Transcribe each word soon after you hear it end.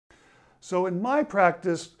So in my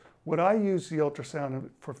practice, what I use the ultrasound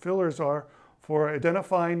for fillers are for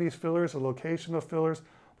identifying these fillers, the location of fillers,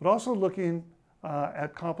 but also looking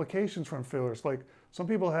at complications from fillers. Like some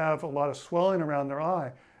people have a lot of swelling around their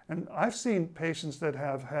eye, and I've seen patients that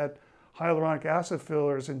have had hyaluronic acid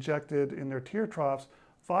fillers injected in their tear troughs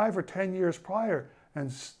 5 or 10 years prior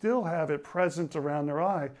and still have it present around their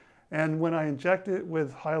eye. And when I inject it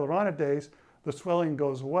with hyaluronidase, the swelling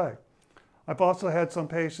goes away. I've also had some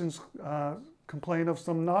patients complain of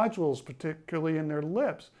some nodules, particularly in their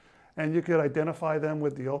lips. And you could identify them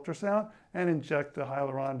with the ultrasound and inject the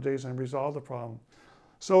hyaluronidase and resolve the problem.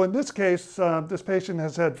 So in this case, this patient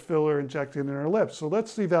has had filler injected in her lips. So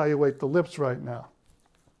let's evaluate the lips right now.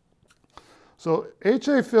 So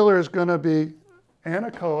HA filler is going to be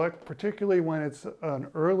anechoic, particularly when it's an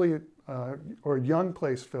early or young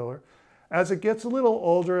place filler. As it gets a little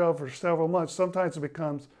older, over several months, sometimes it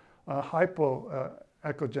becomes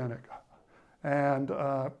hypoechogenic. And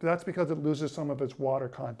that's because it loses some of its water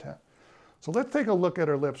content. So let's take a look at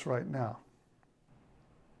her lips right now.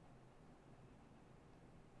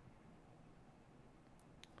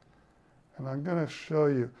 And I'm going to show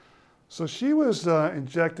you. So she was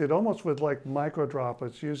injected almost with like micro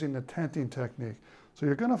droplets using the tenting technique. So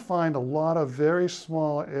you're going to find a lot of very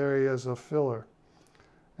small areas of filler.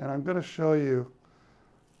 And I'm going to show you,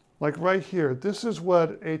 like right here, this is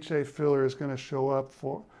what HA filler is going to show up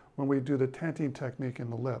for when we do the tenting technique in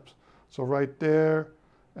the lips. So right there,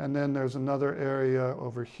 and then there's another area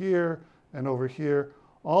over here and over here.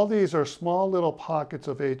 All these are small little pockets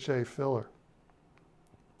of HA filler.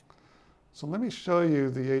 So let me show you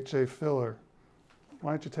the HA filler.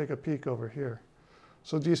 Why don't you take a peek over here?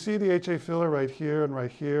 So do you see the HA filler right here and right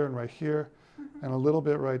here and right here and a little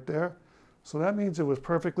bit right there? So that means it was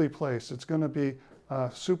perfectly placed. It's going to be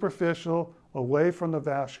superficial, away from the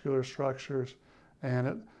vascular structures,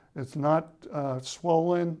 and it's not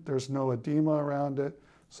swollen. There's no edema around it.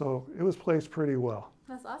 So it was placed pretty well.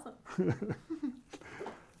 That's awesome.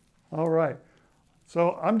 All right.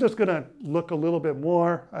 So I'm just going to look a little bit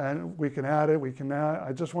more, and we can add it. We can add.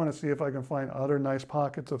 I just want to see if I can find other nice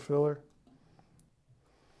pockets of filler.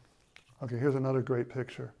 Okay, here's another great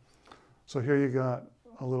picture. So here you got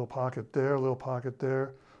a little pocket there, a little pocket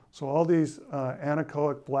there. So all these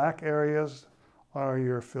anechoic black areas are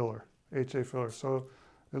your filler, HA filler. So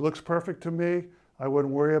it looks perfect to me. I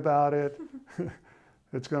wouldn't worry about it.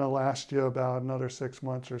 It's going to last you about another 6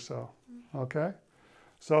 months or so. Okay?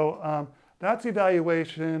 So that's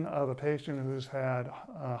evaluation of a patient who's had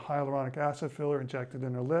hyaluronic acid filler injected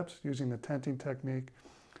in their lips using the tenting technique.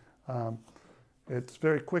 It's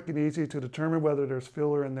very quick and easy to determine whether there's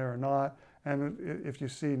filler in there or not. And if you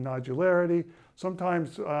see nodularity,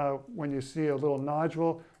 sometimes when you see a little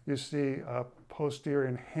nodule, you see a posterior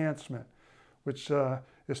enhancement, which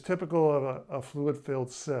is typical of a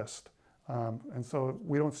fluid-filled cyst. And so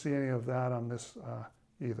we don't see any of that on this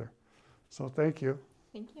either. So thank you.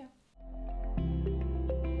 Thank you.